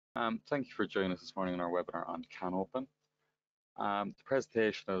Thank you for joining us this morning on our webinar on CANopen. The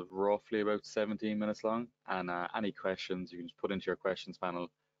presentation is roughly about 17 minutes long, and any questions you can just put into your questions panel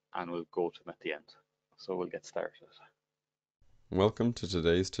and we'll go to them at the end. So we'll get started. Welcome to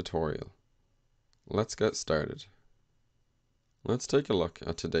today's tutorial. Let's get started. Let's take a look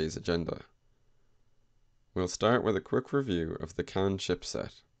at today's agenda. We'll start with a quick review of the CAN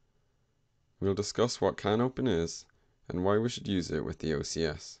chipset. We'll discuss what CANopen is and why we should use it with the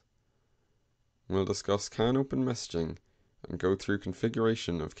OCS. We'll discuss CANopen messaging and go through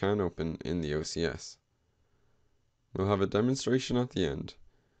configuration of CANopen in the OCS. We'll have a demonstration at the end,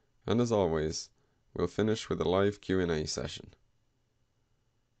 and as always, we'll finish with a live Q&A session.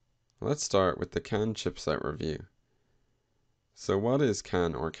 Let's start with the CAN chipset review. So what is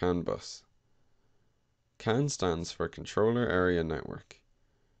CAN or CAN bus? CAN stands for Controller Area Network.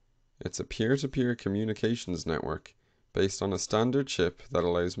 It's a peer-to-peer communications network based on a standard chip that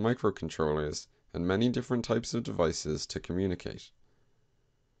allows microcontrollers and many different types of devices to communicate.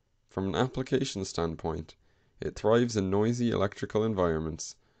 From an application standpoint, it thrives in noisy electrical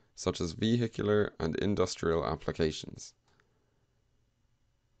environments such as vehicular and industrial applications.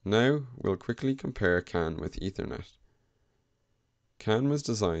 Now we'll quickly compare CAN with Ethernet. CAN was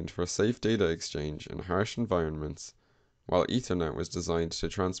designed for safe data exchange in harsh environments, while Ethernet was designed to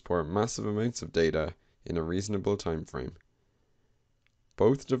transport massive amounts of data in a reasonable time frame.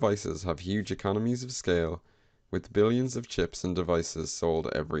 Both devices have huge economies of scale, with billions of chips and devices sold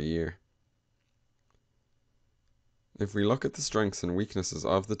every year. If we look at the strengths and weaknesses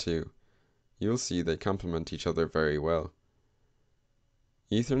of the two, you'll see they complement each other very well.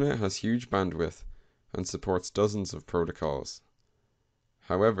 Ethernet has huge bandwidth and supports dozens of protocols.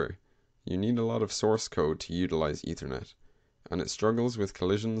 However, you need a lot of source code to utilize Ethernet, and it struggles with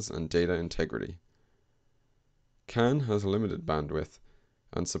collisions and data integrity. CAN has limited bandwidth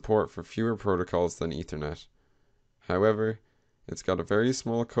and support for fewer protocols than Ethernet. However, it's got a very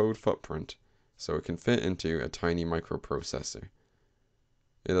small code footprint, so it can fit into a tiny microprocessor.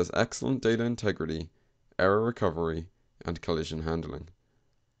 It has excellent data integrity, error recovery, and collision handling.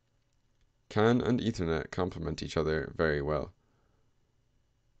 CAN and Ethernet complement each other very well.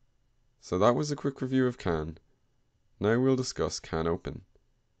 So that was a quick review of CAN. Now we'll discuss CANopen.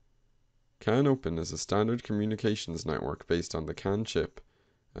 CANopen is a standard communications network based on the CAN chip,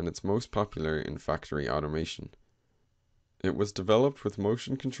 and it's most popular in factory automation. It was developed with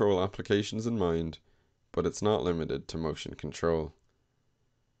motion control applications in mind, but it's not limited to motion control.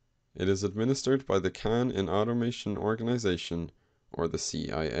 It is administered by the CAN in Automation Organization, or the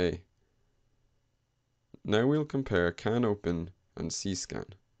CIA. Now we'll compare CANopen and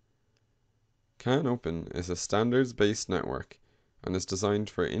CSCAN. CANopen is a standards-based network and is designed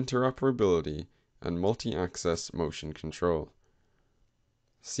for interoperability and multi-access motion control.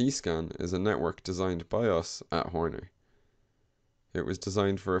 CSCAN is a network designed by us at Horner. It was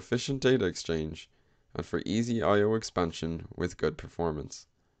designed for efficient data exchange and for easy I/O expansion with good performance.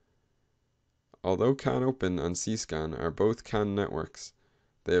 Although CANopen and CSCAN are both CAN networks,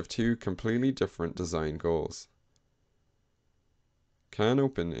 they have two completely different design goals.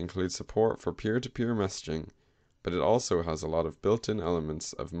 CANopen includes support for peer-to-peer messaging, but it also has a lot of built-in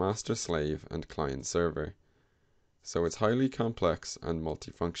elements of master-slave and client-server, so it's highly complex and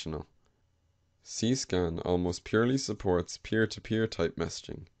multifunctional. CSCAN almost purely supports peer-to-peer type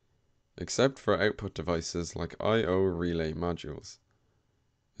messaging, except for output devices like I/O relay modules.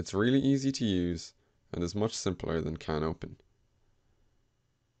 It's really easy to use and is much simpler than CANopen.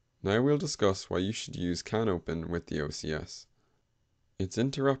 Now we'll discuss why you should use CANopen with the OCS. It's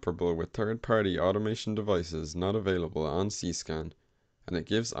interoperable with third-party automation devices not available on CSCAN, and it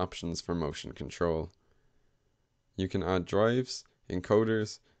gives options for motion control. You can add drives,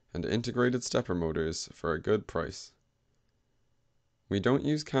 encoders, and integrated stepper motors for a good price. We don't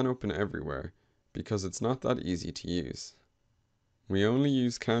use CANopen everywhere because it's not that easy to use. We only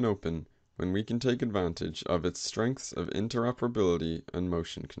use CANopen when we can take advantage of its strengths of interoperability and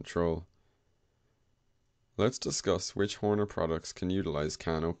motion control. Let's discuss which Horner products can utilize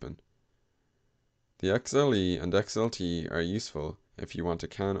CANopen. The XLE and XLT are useful if you want a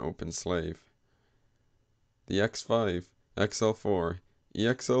CANopen slave. The X5, XL4,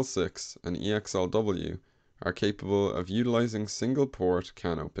 EXL6, and EXLW are capable of utilizing single-port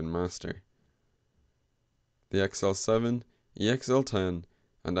CANopen master. The XL7, EXL10,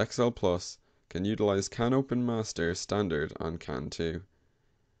 and XL Plus can utilize CANopen master standard on CAN2.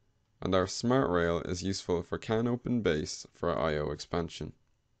 And our Smart Rail is useful for CANopen base for I/O expansion.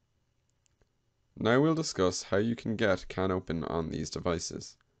 Now we'll discuss how you can get CANopen on these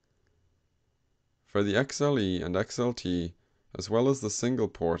devices. For the XLE and XLT, as well as the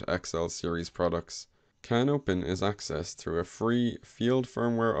single-port XL series products. CANopen is accessed through a free field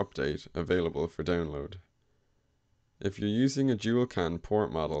firmware update available for download. If you're using a dual CAN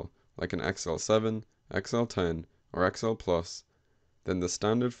port model like an XL7, XL10, or XL Plus, then the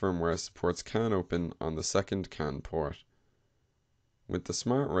standard firmware supports CANopen on the second CAN port. With the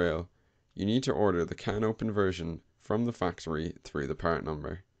Smart Rail, you need to order the CANopen version from the factory through the part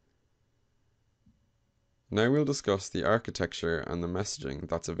number. Now we'll discuss the architecture and the messaging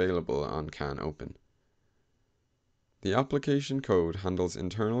that's available on CANopen. The application code handles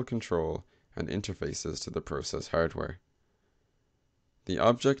internal control and interfaces to the process hardware. The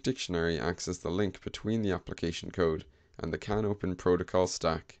object dictionary acts as the link between the application code and the CANopen protocol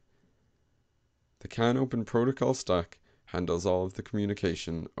stack. The CANopen protocol stack handles all of the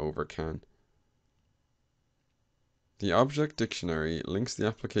communication over CAN. The object dictionary links the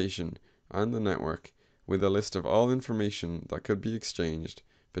application and the network with a list of all information that could be exchanged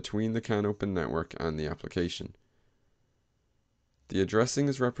between the CANopen network and the application. The addressing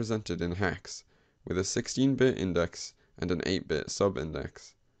is represented in hex with a 16-bit index and an 8-bit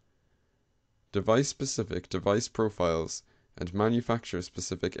subindex. Device-specific device profiles and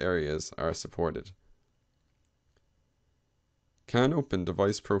manufacturer-specific areas are supported. CANopen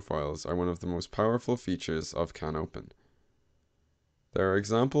device profiles are one of the most powerful features of CANopen. There are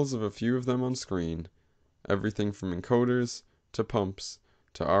examples of a few of them on screen, everything from encoders, to pumps,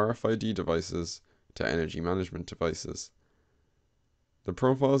 to RFID devices, to energy management devices. The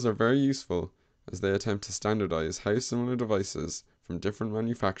profiles are very useful as they attempt to standardize how similar devices from different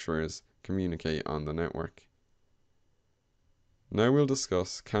manufacturers communicate on the network. Now we'll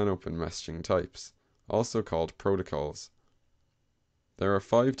discuss CANopen messaging types, also called protocols. There are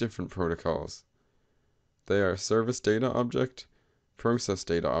 5 different protocols. They are Service Data Object, Process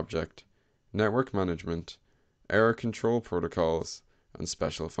Data Object, Network Management, Error Control Protocols, and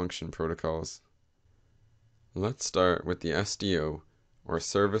Special Function Protocols. Let's start with the SDO, or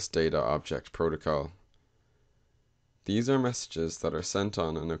Service Data Object Protocol. These are messages that are sent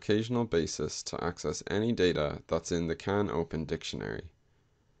on an occasional basis to access any data that's in the CANopen dictionary.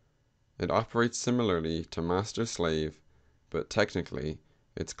 It operates similarly to master-slave, but technically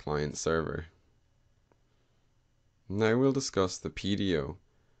it's client-server. Now we'll discuss the PDO,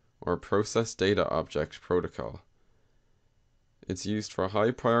 or Process Data Object Protocol. It's used for high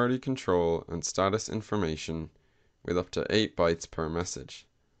priority control and status information with up to 8 bytes per message.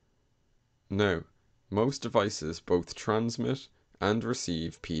 Now, most devices both transmit and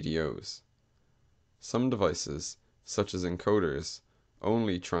receive PDOs. Some devices, such as encoders,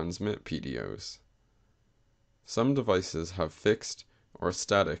 only transmit PDOs. Some devices have fixed or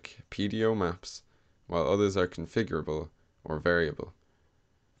static PDO maps, while others are configurable or variable.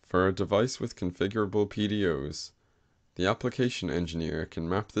 For a device with configurable PDOs, the application engineer can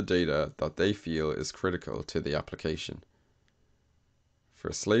map the data that they feel is critical to the application.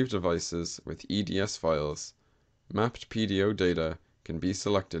 For slave devices with EDS files, mapped PDO data can be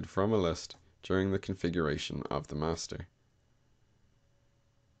selected from a list during the configuration of the master.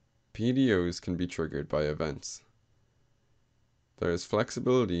 PDOs can be triggered by events. There is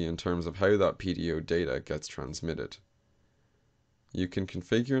flexibility in terms of how that PDO data gets transmitted. You can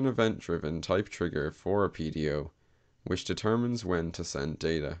configure an event-driven type trigger for a PDO, which determines when to send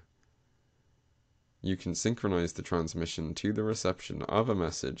data. You can synchronize the transmission to the reception of a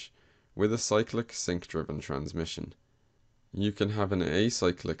message with a cyclic sync-driven transmission. You can have an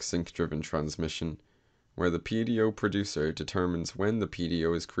acyclic sync-driven transmission, where the PDO producer determines when the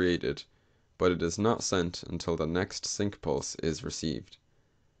PDO is created, but it is not sent until the next sync pulse is received.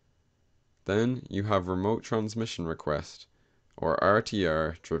 Then you have remote transmission request, or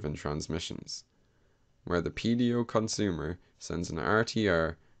RTR-driven transmissions, where the PDO consumer sends an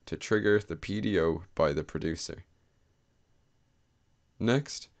RTR to trigger the PDO by the producer.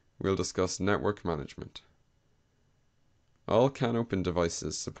 Next, we'll discuss network management. All CANopen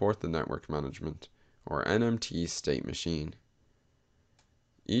devices support the network management, or NMT state machine.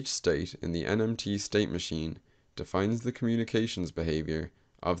 Each state in the NMT state machine defines the communications behavior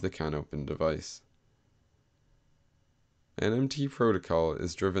of the CANopen device. NMT protocol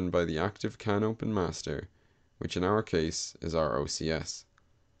is driven by the active CANopen master, which in our case is our OCS.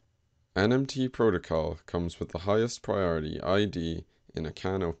 NMT protocol comes with the highest priority ID in a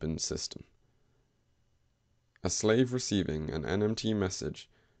CANopen system. A slave receiving an NMT message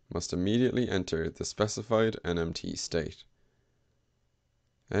must immediately enter the specified NMT state.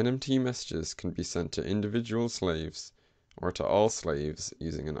 NMT messages can be sent to individual slaves or to all slaves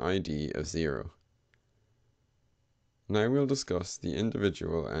using an ID of 0. Now we'll discuss the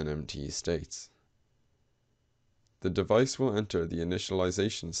individual NMT states. The device will enter the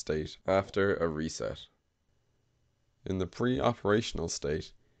initialization state after a reset. In the pre-operational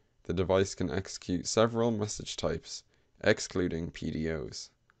state, the device can execute several message types, excluding PDOs.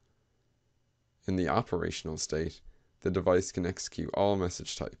 In the operational state, the device can execute all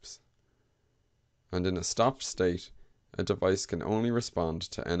message types. And in a stopped state, a device can only respond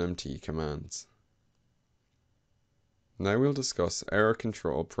to NMT commands. Now we'll discuss Error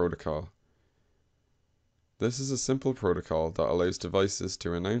Control Protocol. This is a simple protocol that allows devices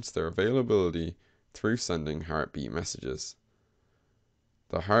to announce their availability through sending heartbeat messages.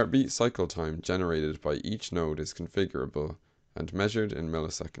 The heartbeat cycle time generated by each node is configurable and measured in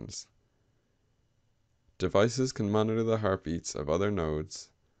milliseconds. Devices can monitor the heartbeats of other nodes.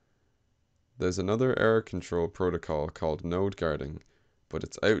 There's another error control protocol called node guarding, but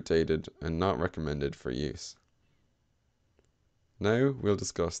it's outdated and not recommended for use. Now we'll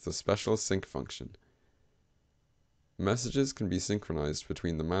discuss the special sync function. Messages can be synchronized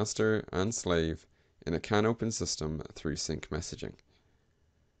between the master and slave in a CANopen system through sync messaging.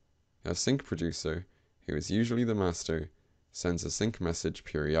 A sync producer, who is usually the master, sends a sync message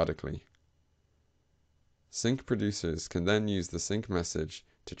periodically. Sync producers can then use the sync message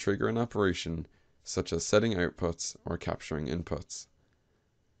to trigger an operation such as setting outputs or capturing inputs.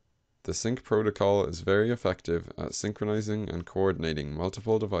 The sync protocol is very effective at synchronizing and coordinating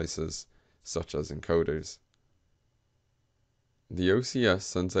multiple devices, such as encoders. The OCS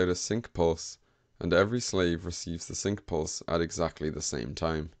sends out a sync pulse, and every slave receives the sync pulse at exactly the same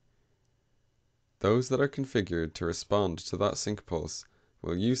time. Those that are configured to respond to that sync pulse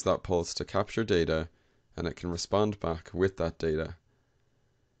will use that pulse to capture data, and it can respond back with that data.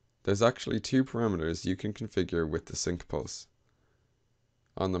 There's actually two parameters you can configure with the sync pulse.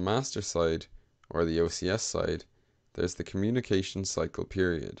 On the master side, or the OCS side, there's the communication cycle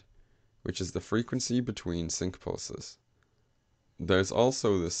period, which is the frequency between sync pulses. There's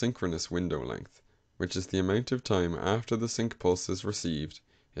also the synchronous window length, which is the amount of time after the sync pulse is received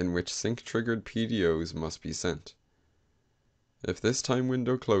in which sync-triggered PDOs must be sent. If this time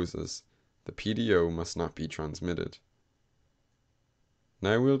window closes, the PDO must not be transmitted.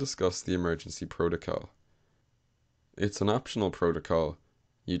 Now we'll discuss the emergency protocol. It's an optional protocol.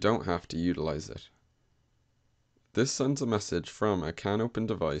 You don't have to utilize it. This sends a message from a CANopen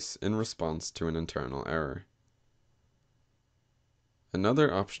device in response to an internal error.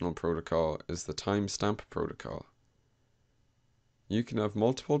 Another optional protocol is the timestamp protocol. You can have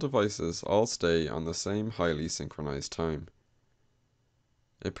multiple devices all stay on the same highly synchronized time.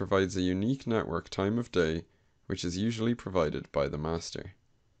 It provides a unique network time of day, which is usually provided by the master.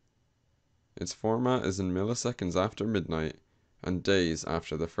 Its format is in milliseconds after midnight and days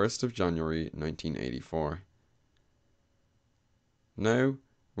after the 1st of January 1984. Now,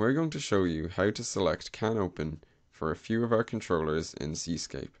 we're going to show you how to select CANopen for a few of our controllers in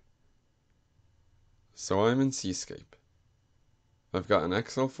CSCAP. So I'm in CSCAP. I've got an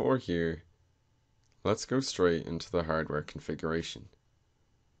XL4 here. Let's go straight into the hardware configuration.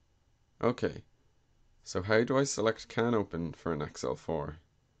 Okay, so how do I select CANopen for an XL4?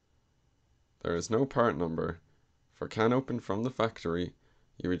 There is no part number. For CANopen from the factory,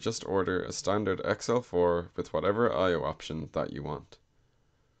 you would just order a standard XL4 with whatever I/O option that you want.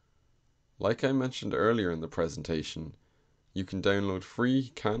 Like I mentioned earlier in the presentation, you can download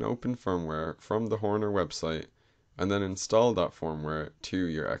free CANopen firmware from the Horner website and then install that firmware to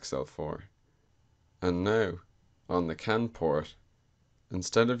your XL4. And now, on the CAN port,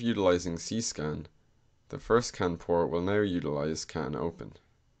 instead of utilizing CSCAN, the first CAN port will now utilize CANopen.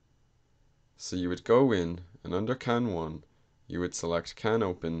 So you would go in, and under CAN 1, you would select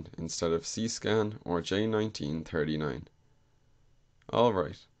CANopen instead of CSCAN or J1939.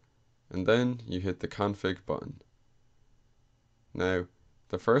 Alright, and then you hit the config button. Now,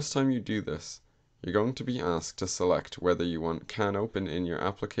 the first time you do this, you're going to be asked to select whether you want CANopen in your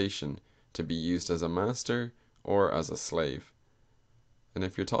application to be used as a master or as a slave. And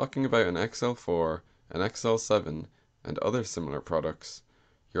if you're talking about an XL4, an XL7, and other similar products,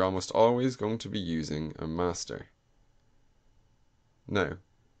 you're almost always going to be using a master. Now,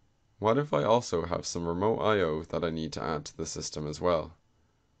 what if I also have some remote I/O that I need to add to the system as well?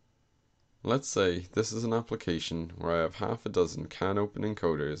 Let's say this is an application where I have half a dozen CANopen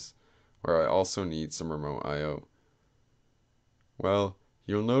encoders where I also need some remote I/O. Well,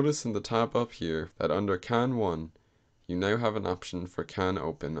 you'll notice in the tab up here that under CAN 1, you now have an option for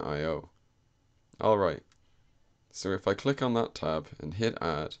CANopen I/O. Alright, so if I click on that tab and hit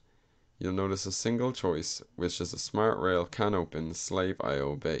Add, you'll notice a single choice, which is a SmartRail CANopen Slave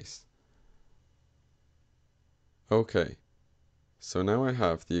I/O base. Okay, So now I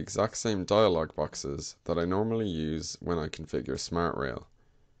have the exact same dialog boxes that I normally use when I configure SmartRail,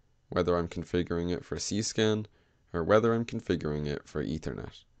 whether I'm configuring it for CSCAN or whether I'm configuring it for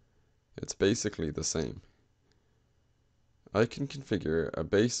Ethernet. It's basically the same. I can configure a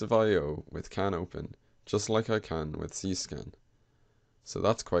base of I/O with CANopen just like I can with CSCAN, so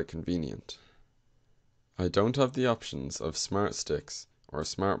that's quite convenient. I don't have the options of Smart Sticks or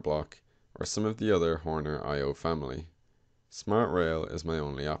Smart Block or some of the other Horner I/O family. SmartRail is my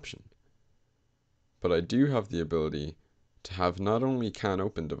only option. But I do have the ability to have not only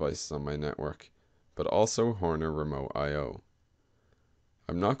CANopen devices on my network, but also Horner Remote I/O.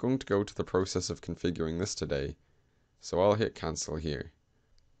 I'm not going to go to the process of configuring this today, so I'll hit cancel here.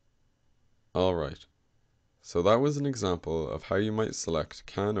 Alright, so that was an example of how you might select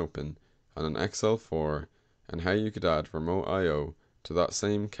CANopen on an XL4 and how you could add remote I/O to that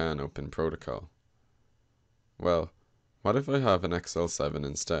same CANopen protocol. Well, what if I have an XL7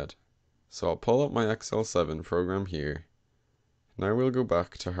 instead? So I'll pull up my XL7 program here. Now we'll go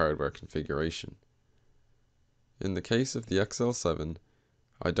back to hardware configuration. In the case of the XL7,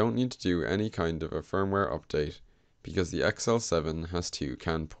 I don't need to do any kind of a firmware update because the XL7 has two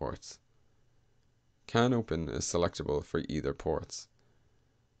CAN ports. CANopen is selectable for either ports,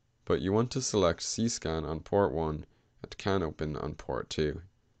 but you want to select CSCAN on port 1 and CANopen on port 2.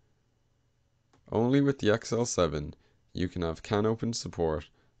 Only with the XL7 you can have CANopen support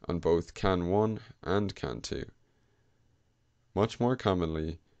on both CAN 1 and CAN 2. Much more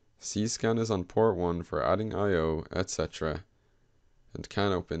commonly, CSCAN is on port 1 for adding I/O, etc., and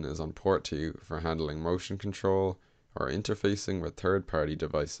CANopen is on port 2 for handling motion control or interfacing with third-party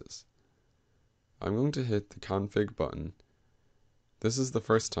devices. I'm going to hit the config button. This is the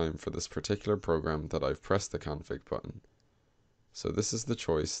first time for this particular program that I've pressed the config button, so this is the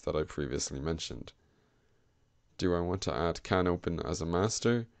choice that I previously mentioned. Do I want to add CANopen as a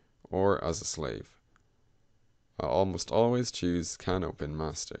master or as a slave? I'll almost always choose CANopen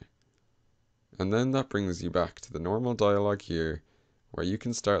master. And then that brings you back to the normal dialog here, where you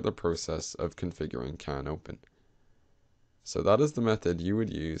can start the process of configuring CANopen. So that is the method you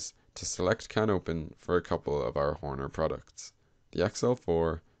would use to select CANopen for a couple of our Horner products, the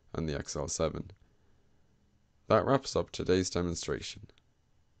XL4 and the XL7. That wraps up today's demonstration.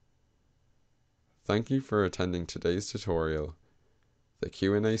 Thank you for attending today's tutorial. The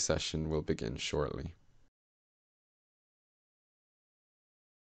Q&A session will begin shortly.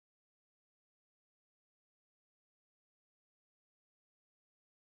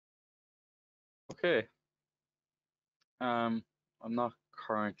 Okay. I'm not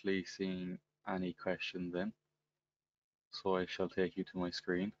currently seeing any questions in, so I shall take you to my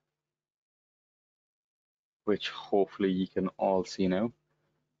screen, which hopefully you can all see now.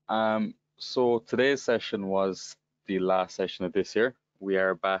 So today's session was the last session of this year. We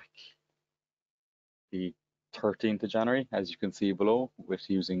are back the 13th of January, as you can see below, with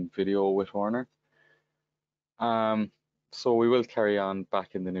using video with Horner. So we will carry on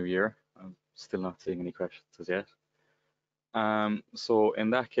back in the new year. I'm still not seeing any questions as yet. So in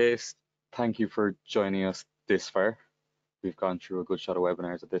that case, thank you for joining us this far. We've gone through a good shot of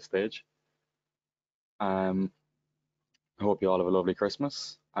webinars at this stage. I hope you all have a lovely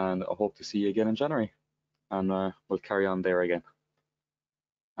Christmas, and I hope to see you again in January, and we'll carry on there again.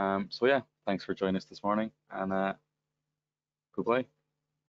 So yeah, thanks for joining us this morning, and goodbye.